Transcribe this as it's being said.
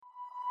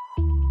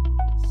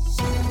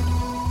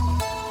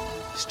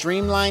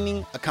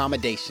Streamlining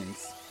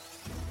Accommodations.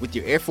 With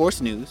your Air Force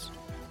news,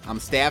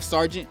 I'm Staff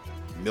Sergeant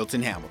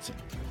Milton Hamilton.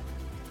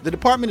 The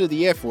Department of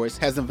the Air Force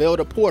has unveiled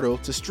a portal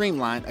to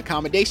streamline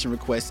accommodation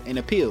requests and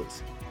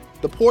appeals.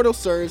 The portal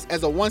serves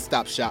as a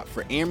one-stop shop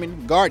for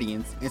airmen,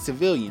 guardians, and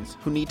civilians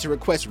who need to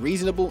request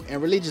reasonable and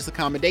religious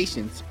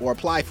accommodations or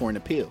apply for an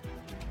appeal.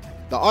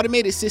 The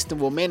automated system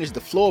will manage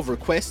the flow of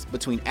requests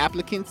between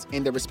applicants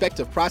and their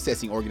respective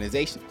processing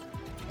organizations,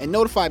 and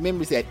notify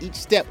members at each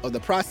step of the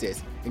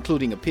process,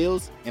 including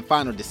appeals and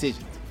final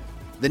decisions.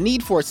 The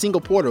need for a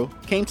single portal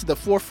came to the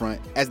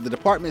forefront as the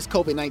department's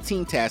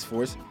COVID-19 task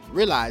force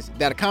realized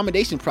that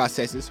accommodation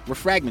processes were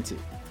fragmented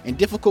and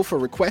difficult for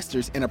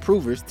requesters and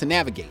approvers to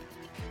navigate.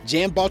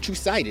 Jan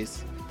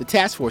Baltrusidis, the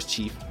task force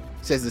chief,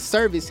 says the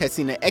service has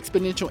seen an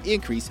exponential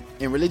increase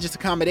in religious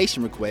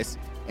accommodation requests,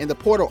 and the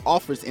portal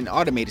offers an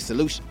automated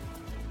solution.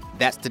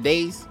 That's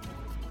today's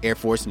Air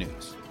Force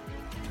News.